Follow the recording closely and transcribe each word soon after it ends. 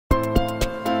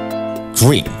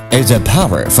Green is the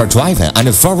power for driving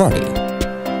and forwarding.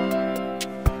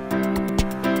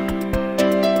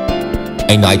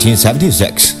 In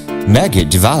 1976, Maqi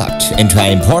developed into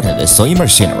an important sewing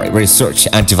machinery research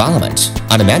and development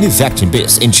and manufacturing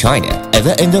base in China,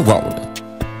 even in the world.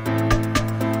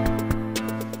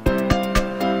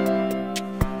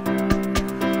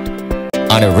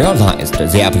 And realized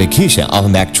the application of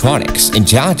mechatronics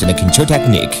intelligent control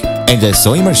technique in the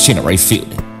sewing machinery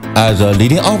field. As a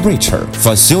leading operator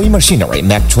for sewing machinery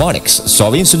mechatronics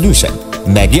sewing solution,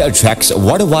 Maqi attracts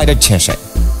worldwide attention.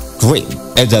 Green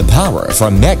is the power for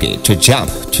Maqi to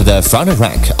jump to the front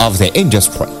rank of the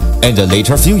industry. In the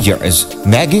later few years,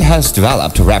 Maqi has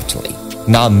developed rapidly.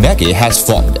 Now Maqi has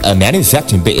formed a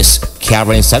manufacturing base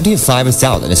carrying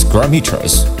 75,000 square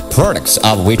meters, products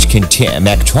of which contain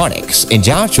mechatronics,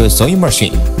 industrial sewing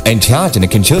machine, intelligent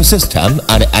control system,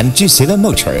 and energy-saver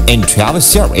motor in 12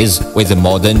 series with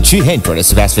more than 200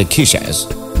 specifications.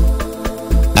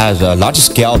 As a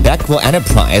large-scale backbone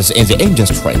enterprise in the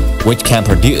industry, which can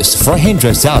produce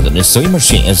 400,000 sewing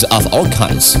machines of all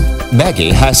kinds,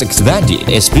 Maqi has expanded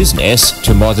its business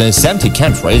to more than 70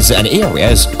 countries and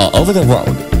areas all over the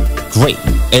world. Green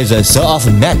is a soul of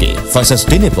Maqi for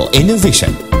sustainable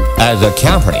innovation. As a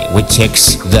company which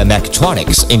takes the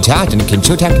mechatronics intelligent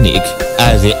control technique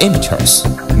as the impetus,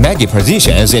 Maqi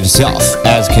positions itself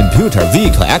as computer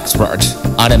vehicle expert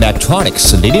and a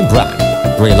mechatronics leading brand,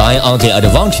 relying on the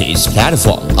advantage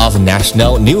platform of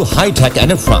National New High-Tech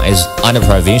Enterprise and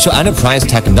Provincial Enterprise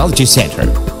Technology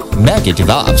Center. Maqi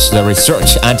develops the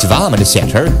Research and Development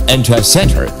Center into a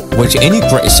center which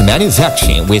integrates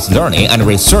manufacturing with learning and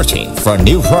researching for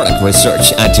new product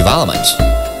research and development,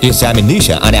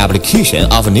 dissemination and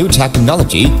application of new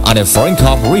technology and foreign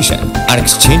cooperation and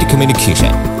exchange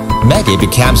communication. Maqi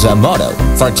becomes a model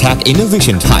for tech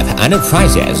innovation type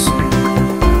enterprises.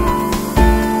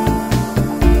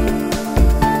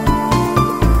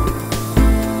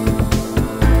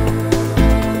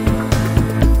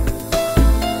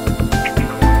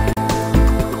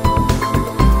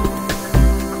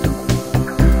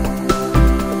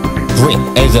 Green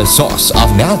is a source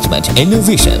of management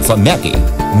innovation for Maqi.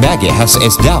 Maqi has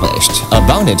established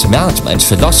abundant management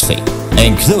philosophy,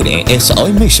 including its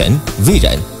own mission,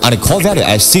 vision, and core value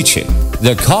as feature.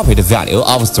 The corporate value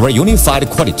of three unified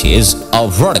qualities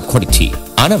of product quality,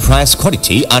 enterprise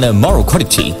quality, and moral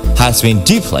quality has been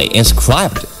deeply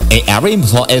inscribed in every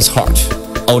employee's heart.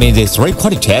 Only the three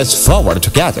qualities forward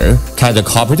together can the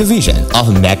corporate vision of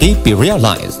Maqi be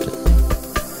realized.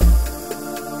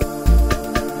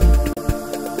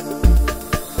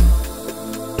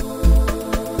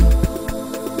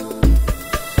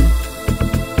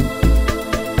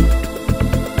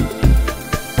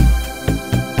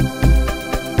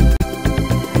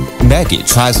 Maqi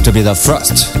tries to be the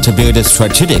first to build a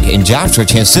strategic industrial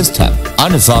chain system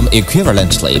and form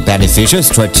equivalently beneficial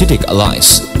strategic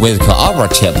alliance with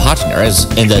cooperative partners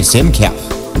in the same camp.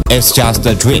 It's just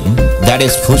a dream that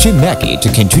is pushing Maqi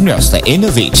to continuously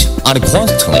innovate and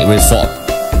constantly reform.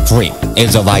 Dream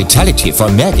is a vitality for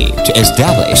Maqi to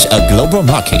establish a global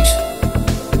market.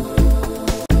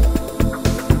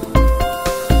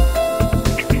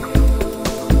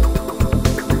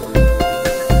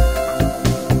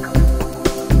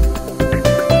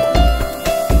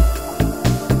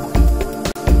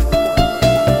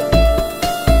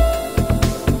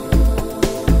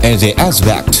 In the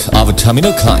aspect of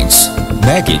terminal clients,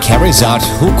 Maqi carries out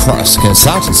whole-course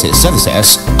consultancy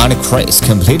services and creates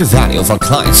complete value for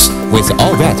clients with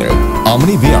all-weather,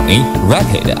 omni-bearing,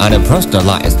 rapid, and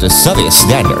personalized service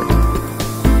standard.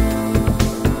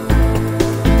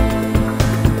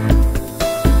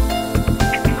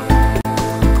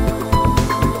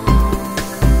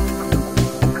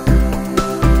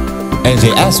 In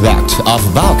the aspect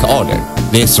of bulk order,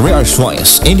 this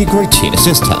reassurance integrated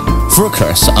system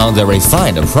focuses on the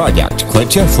refined project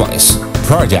quality assurance,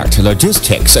 project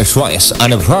logistics assurance,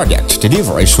 and project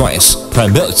delivery assurance,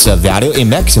 promotes the value in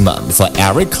maximum for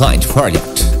every client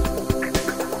project.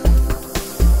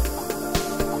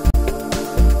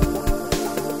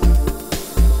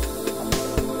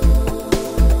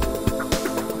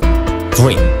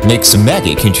 Green makes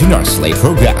Maqi continuously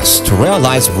progress to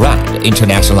realize brand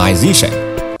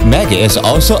internationalization. Maqi is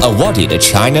also awarded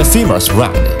China Famous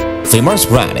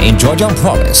Brand in Zhejiang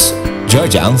Province,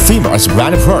 Zhejiang Famous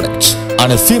Brand Product,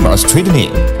 and Famous Trade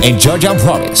Name in Zhejiang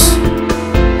Province.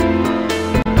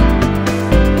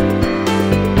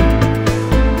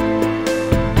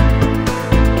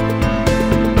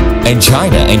 In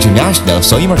China International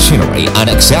Sewing Machinery and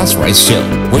Accessories Show,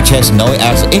 which is known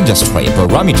as Industry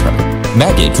Barometer,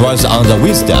 Maqi draws on the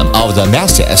wisdom of the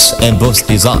masses in both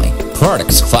design,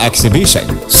 products for exhibition,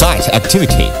 site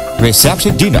activity,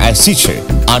 reception dinner, etc.,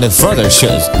 and further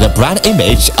shows the brand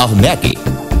image of Maqi.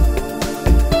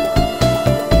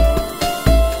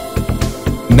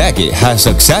 Maqi has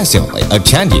successfully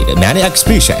attended many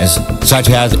exhibitions such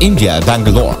as India,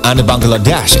 Bangalore, and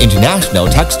Bangladesh International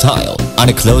Textile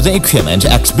and Clothing Equipment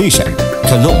Exhibition,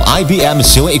 Cologne IBM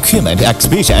Sewing Equipment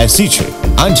Exhibition, etc.,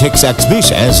 and takes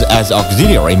exhibitions as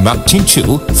auxiliary marketing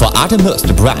tool for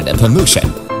utmost brand promotion.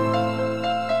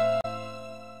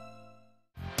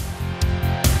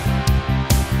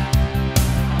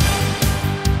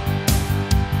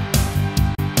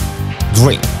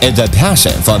 Dream is the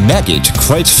passion for Maqi to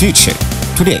create future.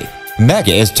 Today,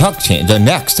 Maqi is targeting the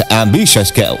next ambitious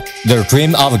goal, the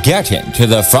dream of getting to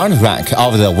the front rank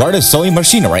of the world sewing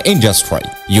machinery industry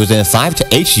using 5 to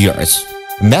 8 years.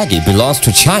 Maqi belongs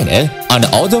to China and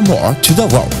all the more to the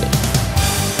world.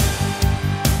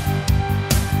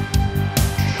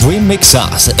 Dream makes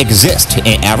us exist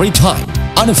in every time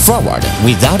and forward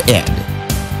without end.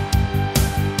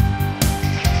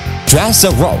 Dress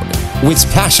the world with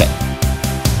passion.